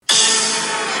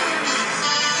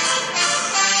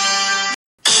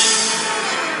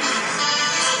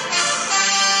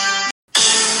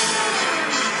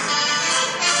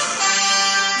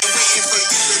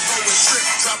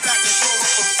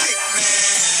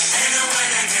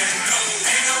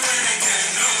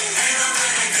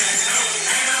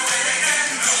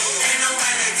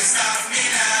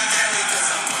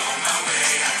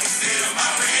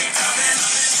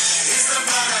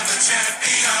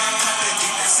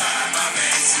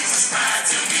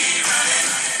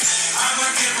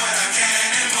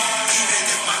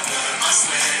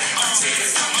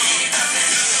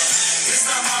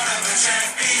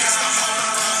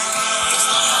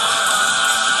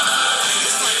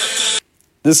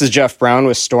This is Jeff Brown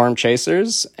with Storm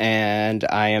Chasers, and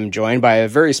I am joined by a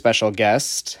very special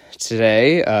guest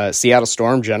today, Seattle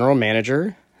Storm General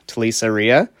Manager, Talisa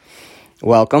Rhea.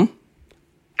 Welcome.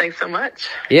 Thanks so much.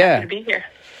 Yeah. Happy to be here.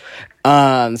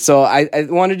 So I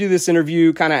want to do this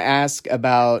interview, kind of ask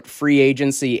about free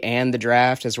agency and the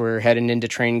draft as we're heading into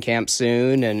training camp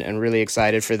soon, and really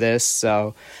excited for this.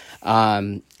 So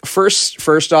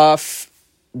first off,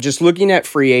 just looking at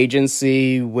free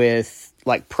agency with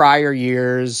like prior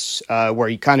years where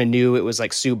you kind of knew it was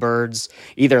like Sue Bird's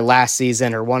either last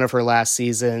season or one of her last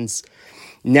seasons.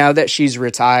 Now that she's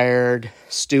retired,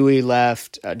 Stewie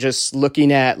left, just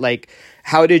looking at like,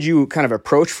 how did you kind of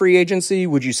approach free agency?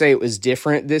 Would you say it was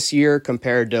different this year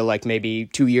compared to like maybe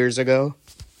 2 years ago?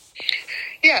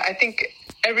 Yeah, I think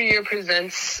every year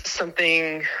presents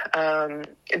something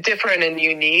different and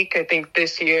unique. I think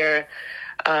this year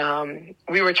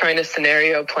we were trying to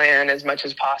scenario plan as much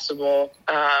as possible,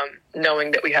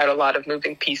 knowing that we had a lot of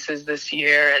moving pieces this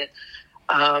year.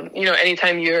 And,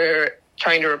 anytime you're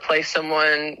trying to replace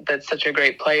someone that's such a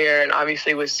great player, and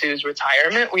obviously with Sue's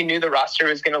retirement, we knew the roster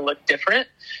was going to look different.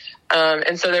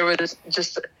 And so there was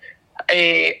just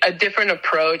a different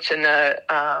approach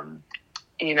and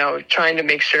trying to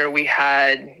make sure we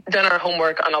had done our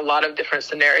homework on a lot of different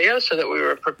scenarios so that we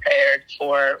were prepared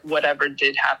for whatever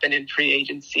did happen in free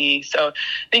agency. So I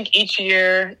think each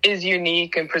year is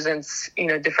unique and presents,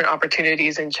 different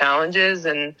opportunities and challenges.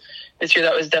 And this year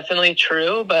that was definitely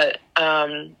true, but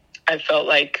I felt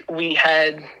like we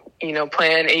had,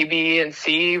 plan A, B, and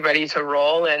C ready to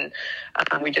roll, and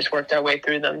we just worked our way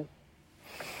through them.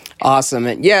 Awesome.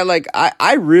 And yeah, like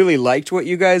I really liked what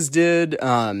you guys did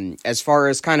as far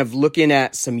as kind of looking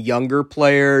at some younger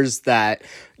players that,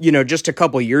 just a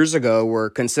couple years ago were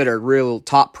considered real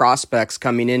top prospects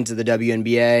coming into the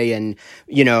WNBA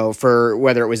and, for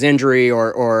whether it was injury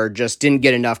or just didn't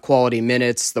get enough quality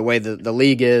minutes the way the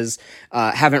league is,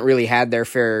 haven't really had their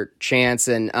fair chance.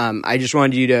 And I just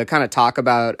wanted you to kind of talk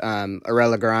about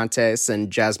Arella Garantes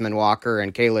and Jasmine Walker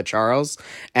and Kayla Charles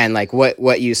and like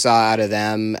what you saw out of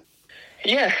them.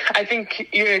 Yeah, I think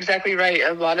you're exactly right.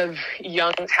 A lot of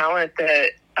young talent that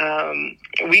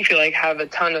we feel like have a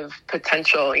ton of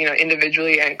potential,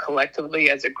 individually and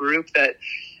collectively as a group that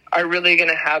are really going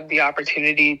to have the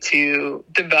opportunity to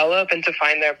develop and to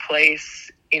find their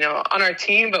place, on our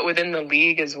team, but within the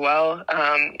league as well,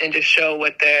 and just show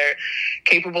what they're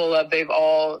capable of. They've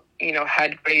all,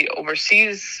 had great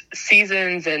overseas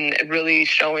seasons and really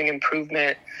showing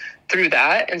improvement through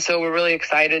that. And so we're really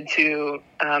excited to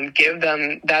give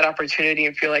them that opportunity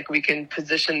and feel like we can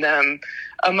position them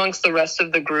amongst the rest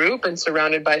of the group and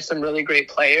surrounded by some really great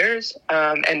players,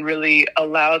 and really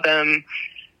allow them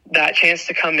that chance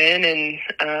to come in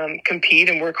and compete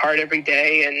and work hard every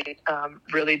day and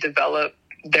really develop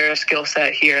their skill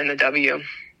set here in the W.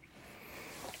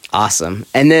 Awesome.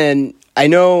 And then I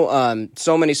know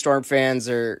so many Storm fans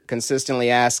are consistently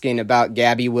asking about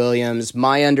Gabby Williams.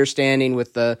 My understanding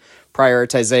with the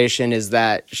prioritization is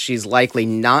that she's likely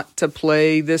not to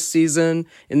play this season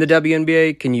in the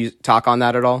WNBA. Can you talk on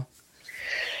that at all?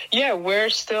 Yeah, we're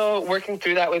still working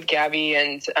through that with Gabby,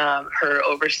 and her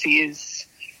overseas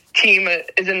team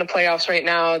is in the playoffs right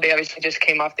now. They obviously just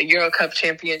came off the Euro Cup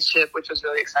championship, which was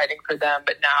really exciting for them,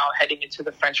 but now heading into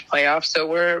the French playoffs. So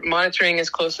we're monitoring as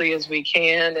closely as we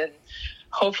can, and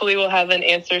hopefully we'll have an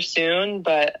answer soon,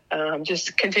 but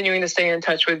just continuing to stay in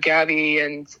touch with Gabby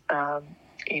and,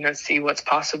 see what's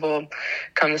possible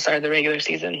come the start of the regular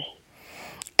season.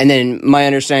 And then my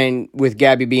understanding with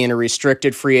Gabby being a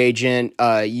restricted free agent,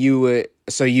 you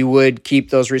would keep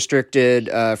those restricted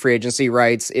free agency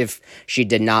rights if she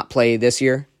did not play this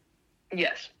year?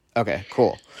 Yes. Okay,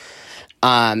 cool.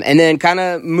 And then kind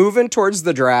of moving towards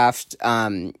the draft,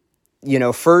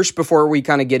 first, before we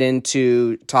kind of get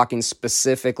into talking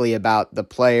specifically about the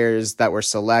players that were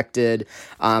selected,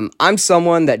 I'm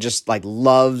someone that just like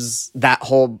loves that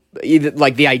whole,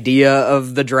 like the idea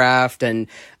of the draft, and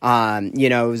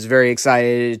was very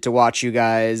excited to watch you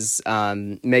guys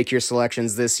make your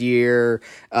selections this year.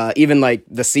 Even like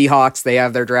the Seahawks, they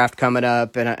have their draft coming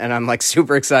up, and I'm like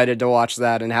super excited to watch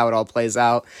that and how it all plays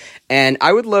out. And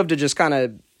I would love to just kind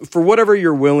of, for whatever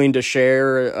you're willing to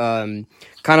share,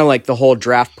 kind of like the whole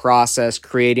draft process,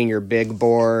 creating your big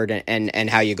board and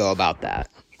how you go about that.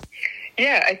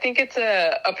 Yeah, I think it's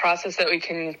a process that we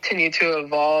continue to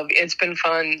evolve. It's been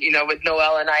fun, with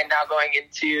Noelle and I now going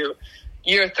into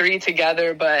year 3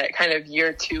 together, but kind of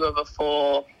year 2 of a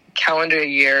full calendar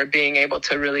year, being able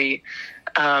to really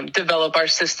develop our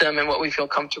system and what we feel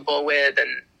comfortable with.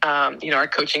 And, our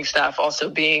coaching staff also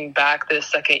being back this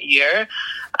second year.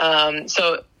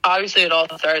 So obviously it all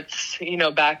starts,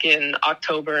 back in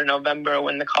October, November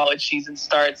when the college season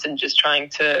starts, and just trying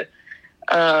to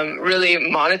really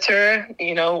monitor,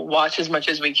 watch as much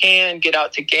as we can, get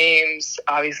out to games,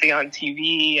 obviously on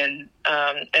TV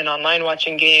and online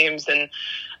watching games, and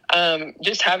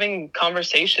just having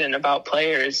conversation about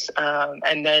players.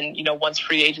 And then, once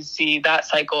free agency, that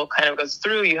cycle kind of goes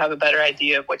through, you have a better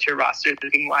idea of what your roster is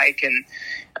looking like,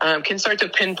 and can start to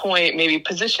pinpoint maybe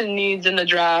position needs in the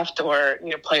draft, or,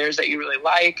 players that you really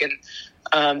like.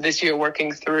 And this year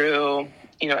working through,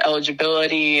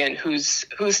 eligibility and who's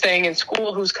staying in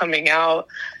school, who's coming out,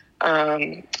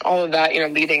 all of that,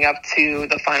 leading up to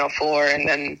the Final Four and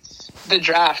then the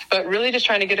draft. But really just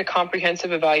trying to get a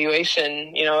comprehensive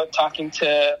evaluation, talking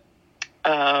to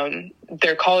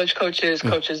their college coaches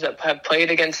that have played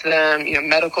against them,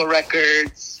 medical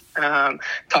records,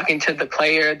 talking to the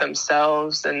player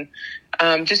themselves, and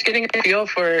just getting a feel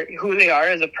for who they are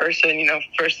as a person,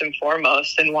 first and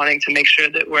foremost, and wanting to make sure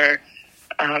that we're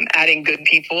adding good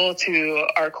people to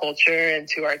our culture and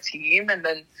to our team. And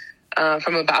then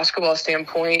from a basketball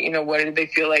standpoint, what do they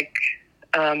feel like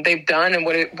they've done, and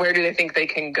where do they think they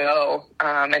can go,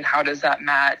 and how does that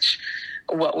match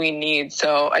what we need?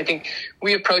 So I think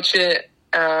we approach it,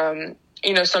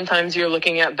 sometimes you're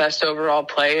looking at best overall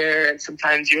player, and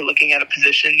sometimes you're looking at a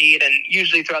position need, and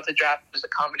usually throughout the draft there's a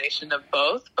combination of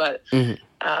both. But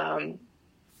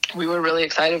we were really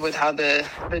excited with how the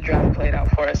draft played out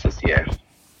for us this year.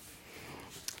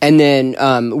 And then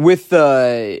with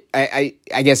the,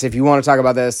 I guess if you want to talk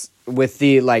about this, with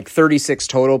the 36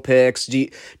 total picks,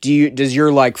 does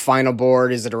your final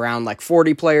board, is it around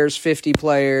 40 players, 50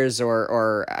 players,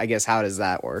 or I guess how does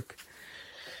that work?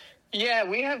 Yeah,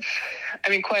 we have,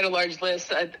 quite a large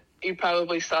list. You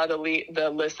probably saw the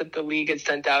list that the league had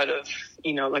sent out of,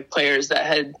 players that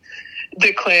had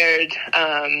declared.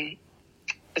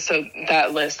 So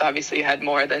that list obviously had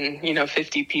more than,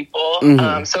 50 people.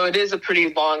 Mm-hmm. So it is a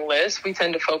pretty long list. We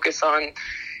tend to focus on,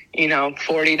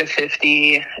 40 to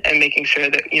 50 and making sure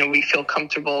that, we feel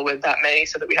comfortable with that many,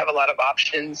 so that we have a lot of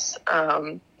options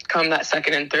come that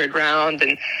second and third round.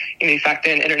 And, you factor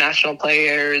in international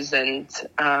players and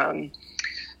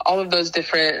all of those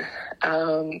different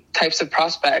types of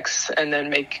prospects, and then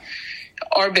make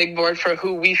our big board for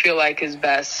who we feel like is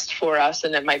best for us.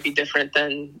 And it might be different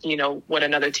than, what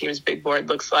another team's big board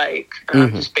looks like,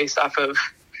 just based off of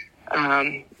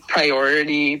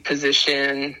priority,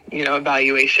 position,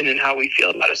 evaluation, and how we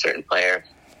feel about a certain player.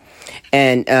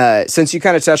 And since you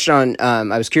kind of touched on,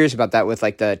 I was curious about that with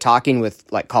the talking with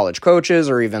college coaches,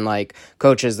 or even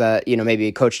coaches that,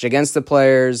 maybe coached against the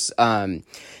players. Was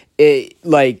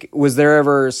there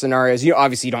ever scenarios,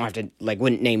 obviously you don't have to,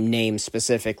 wouldn't name names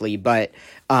specifically, but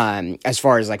as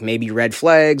far as maybe red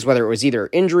flags, whether it was either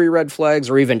injury red flags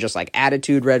or even just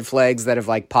attitude red flags that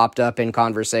have popped up in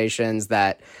conversations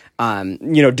that,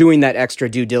 doing that extra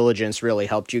due diligence really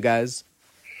helped you guys?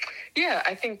 Yeah,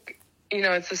 I think,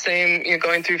 it's the same,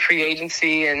 going through free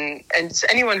agency and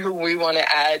anyone who we want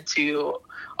to add to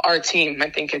our team. I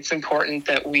think it's important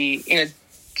that we,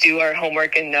 do our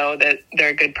homework and know that they're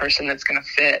a good person that's going to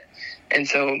fit. And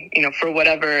so, for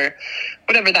whatever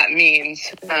that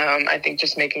means, I think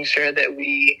just making sure that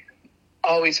we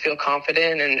always feel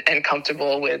confident and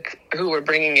comfortable with who we're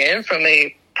bringing in from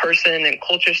a person and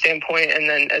culture standpoint, and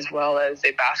then as well as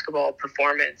a basketball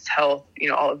performance, health,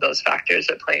 all of those factors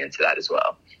that play into that as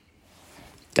well.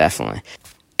 Definitely.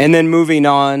 And then moving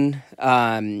on,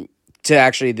 to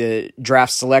actually the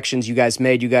draft selections you guys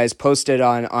made. You guys posted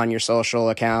on your social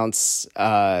accounts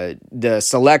the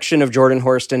selection of Jordan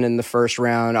Horston in the first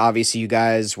round. Obviously, you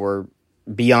guys were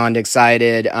beyond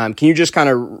excited. Can you just kind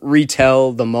of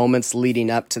retell the moments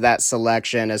leading up to that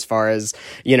selection, as far as,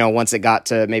 once it got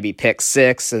to maybe pick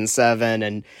 6 and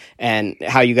 7, and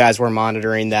how you guys were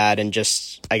monitoring that, and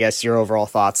just, I guess, your overall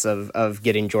thoughts of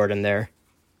getting Jordan there?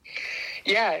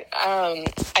 Yeah,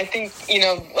 I think,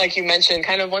 like you mentioned,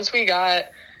 kind of once we got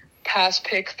past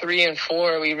pick 3 and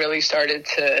 4, we really started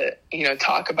to,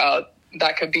 talk about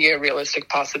that could be a realistic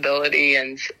possibility.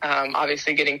 And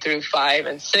obviously getting through 5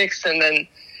 and 6, and then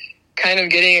kind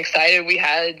of getting excited. We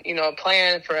had, a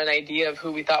plan for an idea of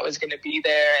who we thought was going to be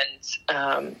there.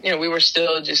 And, we were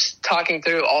still just talking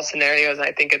through all scenarios. And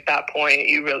I think at that point,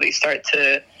 you really start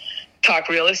to talk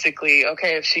realistically.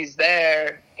 Okay, if she's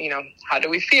there, how do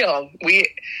we feel? We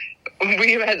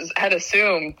had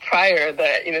assumed prior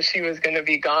that, she was going to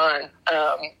be gone.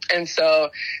 And so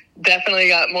definitely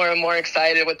got more and more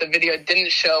excited. What the video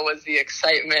didn't show was the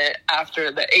excitement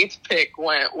after the 8th pick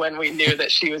went, when we knew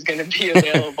that she was going to be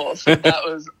available. So that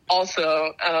was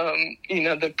also,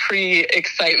 the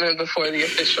pre-excitement before the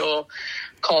official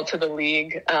call to the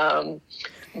league.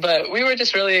 But we were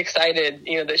just really excited,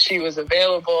 that she was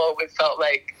available. We felt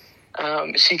like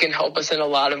she can help us in a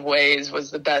lot of ways,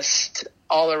 was the best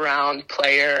all-around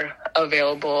player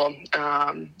available,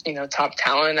 top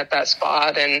talent at that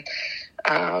spot. And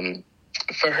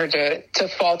for her to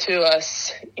fall to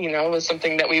us, was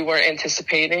something that we weren't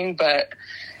anticipating, but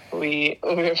we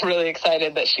were really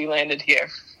excited that she landed here.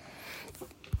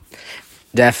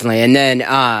 Definitely. And then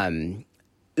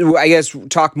I guess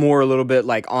talk more a little bit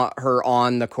like her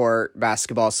on the court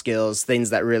basketball skills, things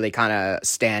that really kind of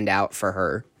stand out for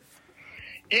her.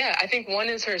 Yeah, I think one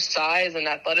is her size and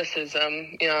athleticism.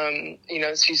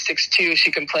 She's 6'2",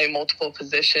 she can play multiple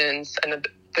positions, and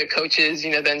the coaches,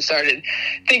 then started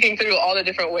thinking through all the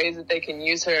different ways that they can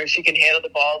use her. She can handle the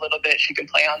ball a little bit. She can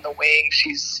play on the wing.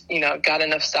 She's, got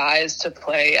enough size to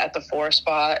play at the 4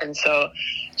 spot. And so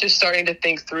just starting to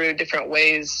think through different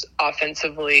ways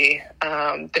offensively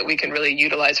that we can really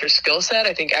utilize her skill set.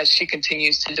 I think as she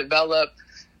continues to develop,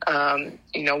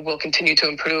 we'll continue to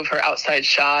improve her outside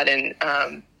shot and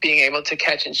being able to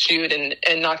catch and shoot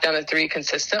and knock down a 3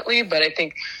 consistently. But I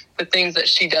think the things that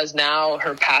she does now,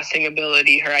 her passing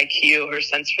ability, her IQ, her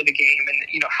sense for the game,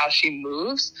 and, how she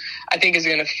moves, I think is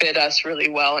going to fit us really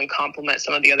well and complement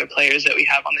some of the other players that we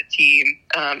have on the team.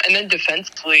 And then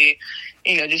defensively,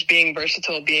 just being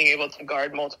versatile, being able to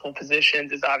guard multiple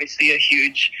positions is obviously a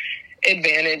huge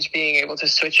advantage, being able to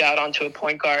switch out onto a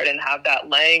point guard and have that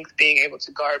length, being able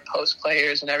to guard post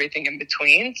players and everything in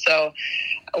between. So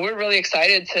we're really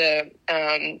excited to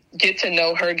get to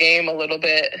know her game a little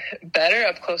bit better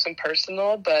up close and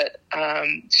personal, but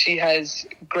she has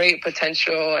great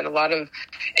potential and a lot of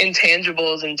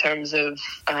intangibles in terms of,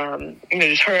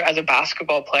 just her as a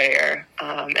basketball player.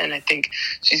 And I think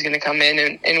she's going to come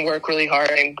in and work really hard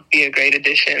and be a great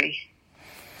addition.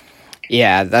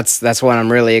 Yeah, that's what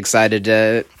I'm really excited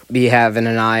to be having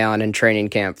an eye on in training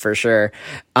camp for sure.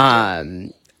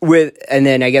 And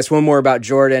then I guess one more about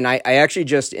Jordan. I actually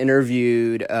just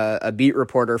interviewed a beat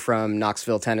reporter from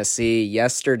Knoxville, Tennessee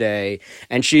yesterday,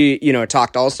 and she,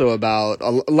 talked also about a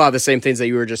lot of the same things that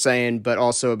you were just saying, but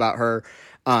also about her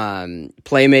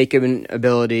playmaking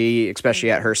ability, especially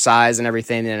at her size and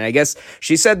everything. And I guess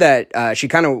she said that she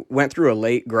kind of went through a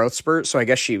late growth spurt, so I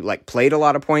guess she played a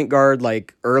lot of point guard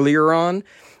earlier on.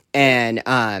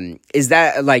 And is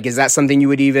that something you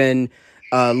would even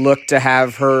look to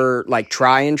have her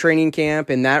try in training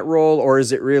camp in that role, or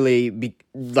is it really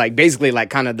basically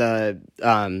kind of the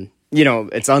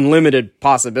it's unlimited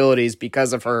possibilities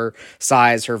because of her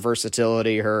size, her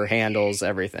versatility, her handles,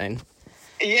 everything?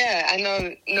 Yeah, I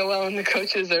know Noelle and the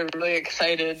coaches are really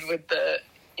excited with the,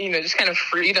 just kind of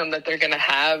freedom that they're going to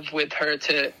have with her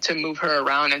to move her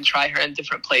around and try her in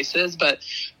different places. But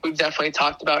we've definitely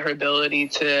talked about her ability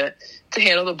to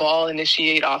handle the ball,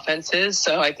 initiate offenses.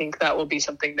 So I think that will be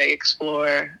something they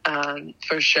explore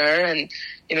for sure. And,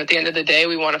 at the end of the day,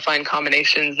 we want to find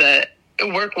combinations that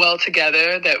work well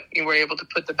together, that we're able to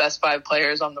put the best 5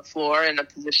 players on the floor in a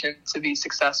position to be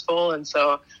successful. And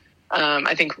so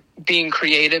I think being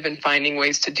creative and finding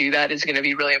ways to do that is going to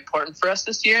be really important for us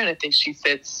this year. And I think she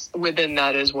fits within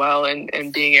that as well,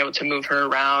 and being able to move her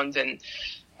around and,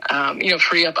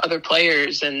 free up other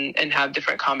players and have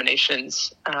different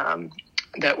combinations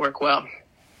that work well.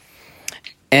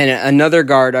 And another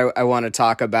guard I want to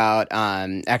talk about,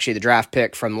 actually the draft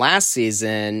pick from last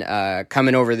season,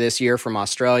 coming over this year from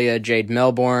Australia, Jade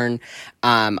Melbourne.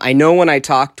 I know when I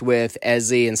talked with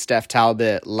Ezzy and Steph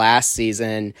Talbot last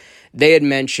season, they had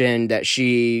mentioned that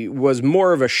she was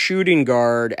more of a shooting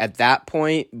guard at that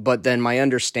point, but then my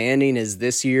understanding is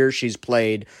this year she's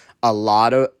played a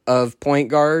lot of point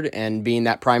guard and being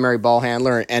that primary ball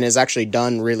handler, and has actually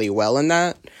done really well in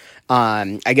that.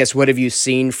 I guess, what have you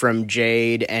seen from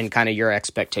Jade and kind of your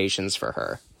expectations for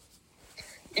her?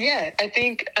 Yeah, I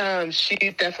think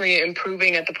she's definitely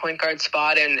improving at the point guard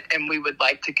spot, and we would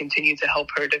like to continue to help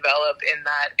her develop in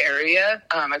that area.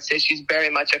 I'd say she's very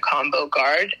much a combo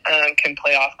guard, can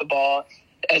play off the ball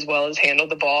as well as handle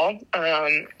the ball.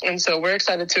 And so we're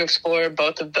excited to explore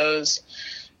both of those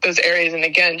areas. And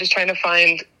again, just trying to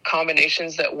find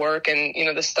combinations that work. And,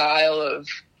 the style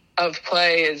of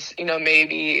play is,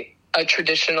 maybe a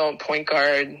traditional point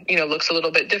guard, looks a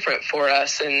little bit different for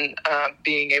us, and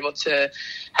being able to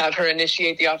have her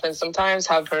initiate the offense sometimes,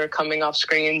 have her coming off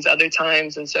screens other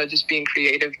times. And so just being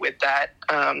creative with that.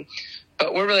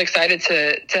 But we're really excited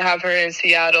to have her in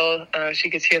Seattle. She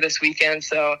gets here this weekend,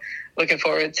 so looking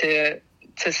forward to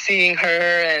seeing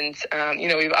her. And,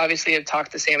 we've obviously have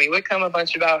talked to Sammy Whitcomb a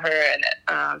bunch about her,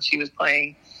 and she was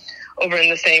playing over in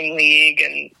the same league,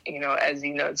 and, as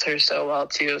he knows her so well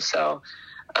too. So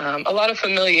a lot of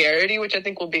familiarity, which I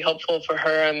think will be helpful for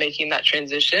her in making that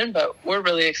transition. But we're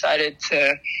really excited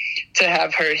to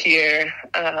have her here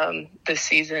this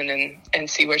season and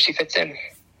see where she fits in.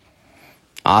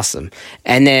 Awesome.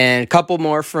 And then a couple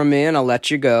more from me, and I'll let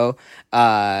you go.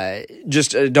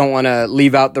 Just don't want to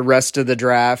leave out the rest of the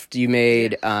draft. You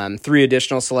made 3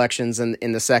 additional selections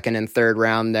in the second and third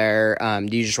round there.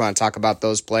 Do you just want to talk about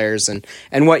those players and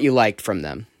what you liked from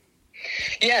them?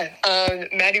 Yeah,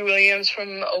 Maddie Williams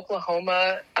from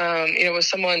Oklahoma, was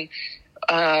someone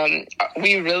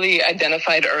we really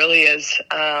identified early as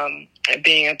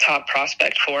being a top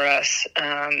prospect for us,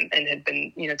 and had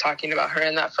been, talking about her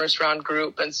in that first round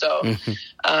group. And so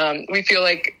we feel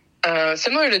like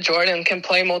similar to Jordan, can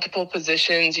play multiple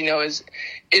positions,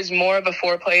 is more of a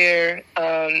 4 player,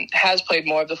 has played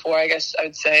more of the 4, I guess I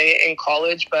would say, in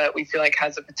college, but we feel like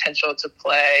has the potential to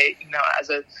play,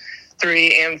 as a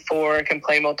 3 and 4, can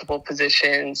play multiple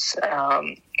positions,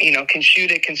 can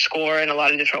shoot it, can score in a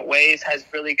lot of different ways, has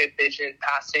really good vision,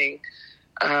 passing,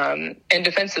 and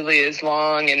defensively is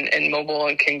long and mobile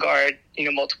and can guard,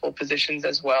 multiple positions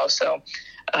as well. So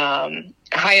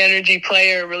high energy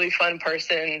player, really fun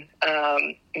person,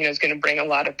 is going to bring a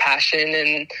lot of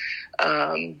passion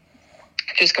and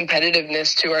just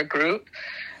competitiveness to our group.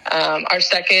 Our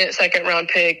second round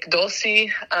pick,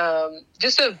 Dulcie,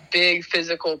 just a big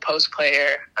physical post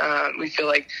player. We feel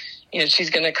like, she's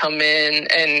going to come in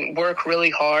and work really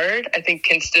hard. I think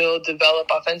can still develop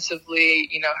offensively,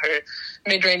 her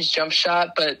mid-range jump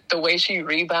shot, but the way she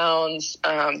rebounds,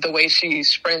 the way she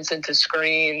sprints into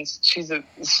screens, she's a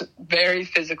very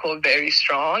physical, very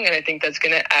strong. And I think that's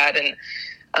going to add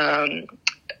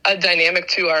a dynamic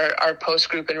to our post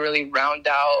group and really round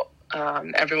out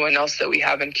everyone else that we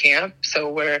have in camp. So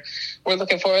we're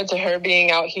looking forward to her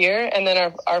being out here. And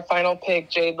then our final pick,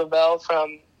 Jade Lavelle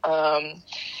from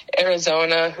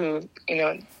Arizona, who,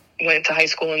 went to high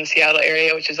school in the Seattle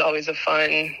area, which is always a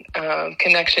fun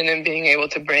connection, and being able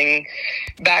to bring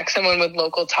back someone with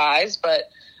local ties,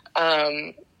 but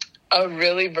a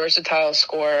really versatile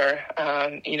scorer.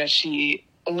 She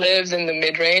lives in the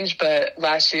mid-range, but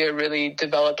last year really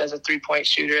developed as a 3-point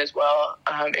shooter as well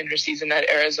in her season at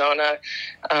Arizona.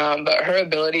 But her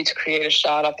ability to create a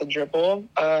shot off the dribble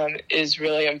is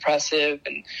really impressive.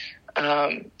 And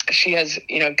she has,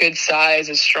 good size,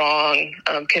 is strong,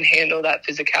 can handle that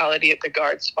physicality at the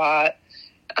guard spot.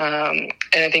 And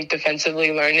I think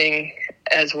defensively learning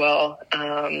as well.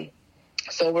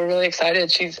 So we're really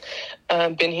excited. She's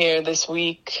been here this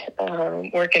week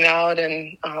working out,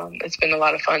 and it's been a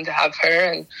lot of fun to have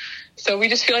her. And so we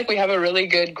just feel like we have a really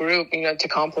good group, to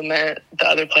complement the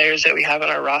other players that we have on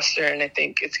our roster. And I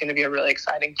think it's going to be a really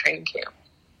exciting training camp.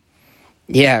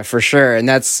 Yeah, for sure. And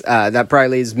that's that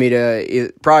probably leads me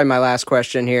to probably my last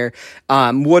question here.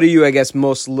 What are you, I guess,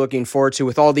 most looking forward to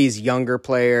with all these younger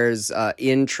players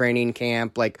in training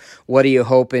camp? Like, what are you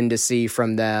hoping to see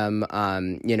from them,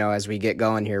 as we get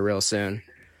going here real soon?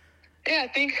 Yeah, I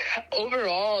think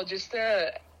overall just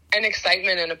an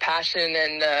excitement and a passion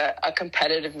and a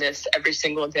competitiveness every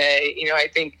single day. I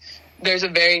think there's a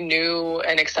very new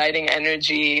and exciting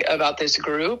energy about this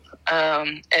group.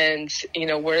 And,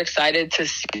 we're excited to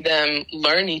see them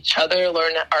learn each other,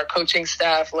 learn our coaching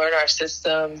staff, learn our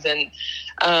systems, and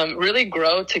really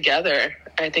grow together.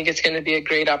 I think it's going to be a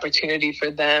great opportunity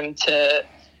for them to,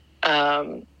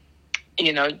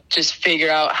 just figure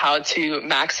out how to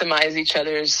maximize each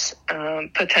other's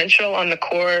potential on the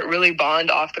court, really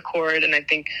bond off the court. And I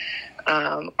think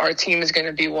our team is going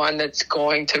to be one that's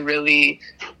going to really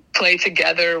play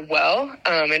together well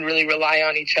and really rely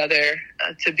on each other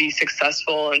to be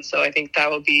successful. And so I think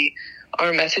that will be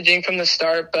our messaging from the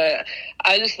start. But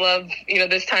I just love,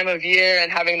 this time of year and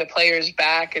having the players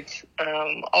back. It's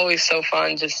always so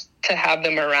fun just to have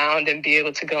them around and be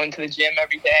able to go into the gym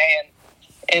every day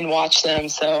and watch them.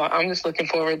 So I'm just looking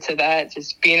forward to that,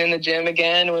 just being in the gym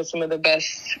again with some of the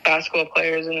best basketball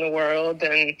players in the world,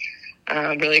 and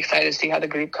really excited to see how the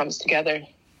group comes together.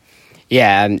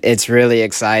 Yeah, it's really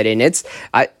exciting.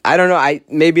 I don't know.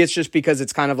 Maybe it's just because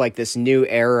it's kind of like this new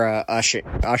era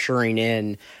ushering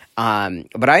in.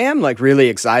 But I am really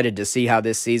excited to see how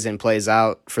this season plays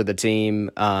out for the team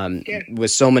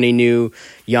with so many new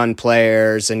young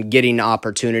players and getting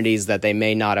opportunities that they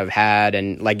may not have had.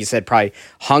 And like you said, probably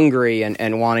hungry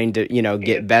and wanting to,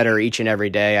 get better each and every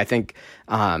day. I think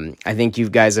you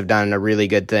guys have done a really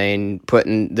good thing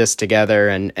putting this together,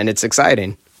 and it's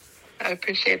exciting. I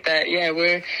appreciate that. Yeah,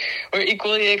 we're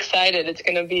equally excited. It's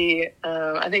going to be,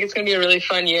 I think it's going to be a really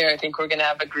fun year. I think we're going to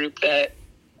have a group that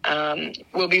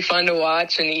will be fun to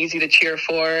watch and easy to cheer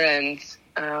for, and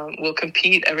we'll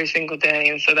compete every single day.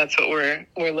 And so that's what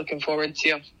we're looking forward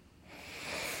to.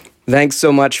 Thanks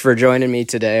so much for joining me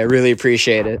today. I really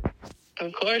appreciate it.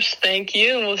 Of course. Thank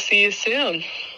you. And we'll see you soon.